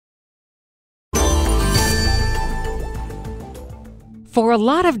For a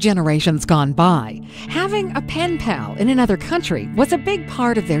lot of generations gone by, having a pen pal in another country was a big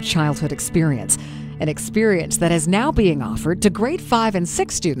part of their childhood experience, an experience that is now being offered to grade 5 and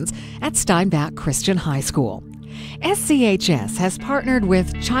 6 students at Steinbach Christian High School. SCHS has partnered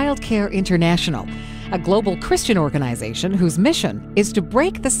with Child Care International, a global Christian organization whose mission is to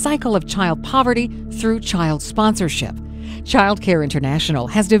break the cycle of child poverty through child sponsorship. Child Care International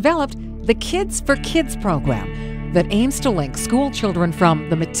has developed the Kids for Kids program that aims to link school children from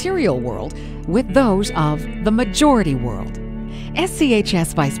the material world with those of the majority world.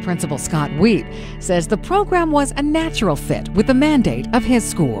 SCHS Vice Principal Scott Wiebe says the program was a natural fit with the mandate of his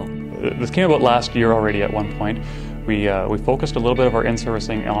school. This came about last year already at one point. We focused a little bit of our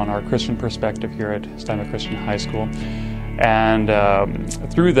in-servicing on our Christian perspective here at Steinbach Christian High School. And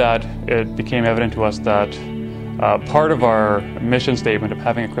through that, it became evident to us that part of our mission statement of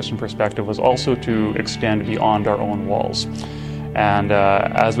having a Christian perspective was also to extend beyond our own walls. And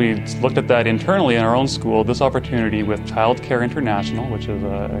as we looked at that internally in our own school, this opportunity with Child Care International, which is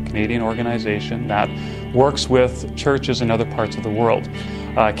a Canadian organization that works with churches in other parts of the world,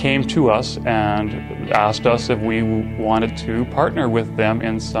 came to us and asked us if we wanted to partner with them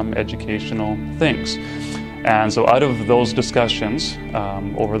in some educational things. And so out of those discussions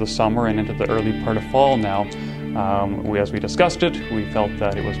over the summer and into the early part of fall now, as we discussed it, we felt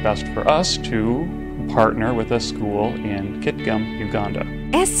that it was best for us to partner with a school in Kitgum, Uganda.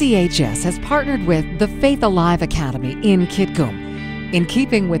 SCHS has partnered with the Faith Alive Academy in Kitgum. In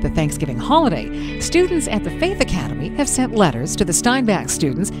keeping with the Thanksgiving holiday, students at the Faith Academy have sent letters to the Steinbach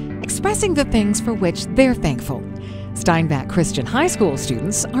students expressing the things for which they're thankful. Steinbach Christian High School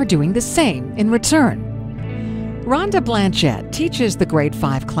students are doing the same in return. Rhonda Blanchette teaches the grade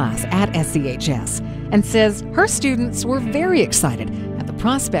 5 class at SCHS and says her students were very excited at the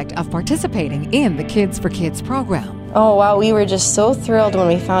prospect of participating in the Kids for Kids program. Oh wow, we were just so thrilled when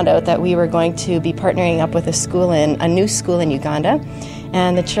we found out that we were going to be partnering up with a new school in Uganda.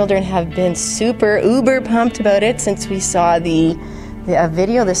 And the children have been super uber pumped about it since we saw the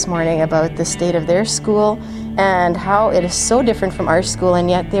video this morning about the state of their school and how it is so different from our school, and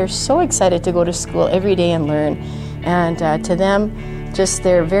yet they're so excited to go to school every day and learn. And to them, just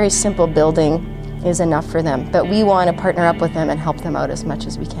their very simple building is enough for them. But we want to partner up with them and help them out as much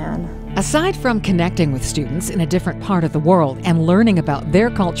as we can. Aside from connecting with students in a different part of the world and learning about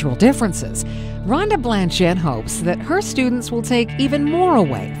their cultural differences, Rhonda Blanchette hopes that her students will take even more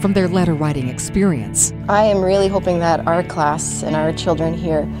away from their letter-writing experience. I am really hoping that our class and our children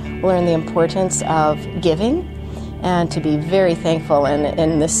here will learn the importance of giving and to be very thankful, and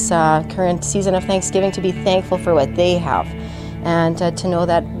in this current season of Thanksgiving, to be thankful for what they have, and to know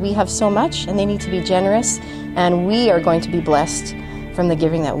that we have so much and they need to be generous, and we are going to be blessed from the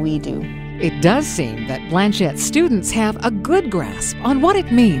giving that we do. It does seem that Blanchette's students have a good grasp on what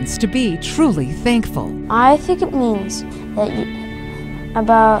it means to be truly thankful. I think it means that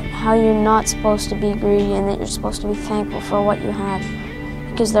about how you're not supposed to be greedy and that you're supposed to be thankful for what you have,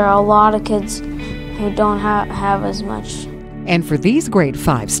 because there are a lot of kids who don't have as much. And for these grade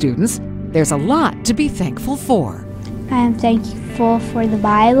 5 students, there's a lot to be thankful for. I am thankful for the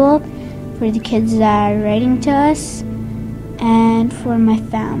Bible, for the kids that are writing to us, and for my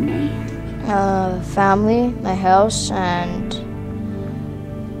family. Family, my house, and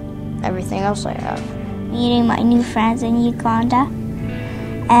everything else I have. Meeting my new friends in Uganda,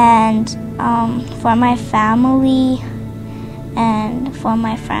 and for my family, and for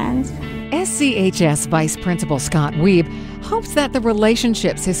my friends. SCHS Vice Principal Scott Wiebe hopes that the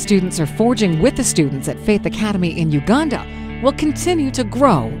relationships his students are forging with the students at Faith Academy in Uganda will continue to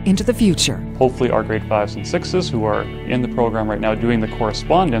grow into the future. Hopefully our grade 5s and 6s who are in the program right now doing the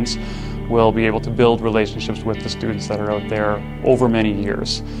correspondence will be able to build relationships with the students that are out there over many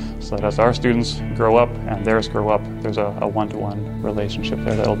years, so that as our students grow up and theirs grow up, there's a one-to-one relationship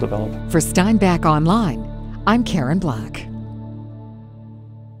there that'll develop. For Steinbach Online, I'm Karen Black.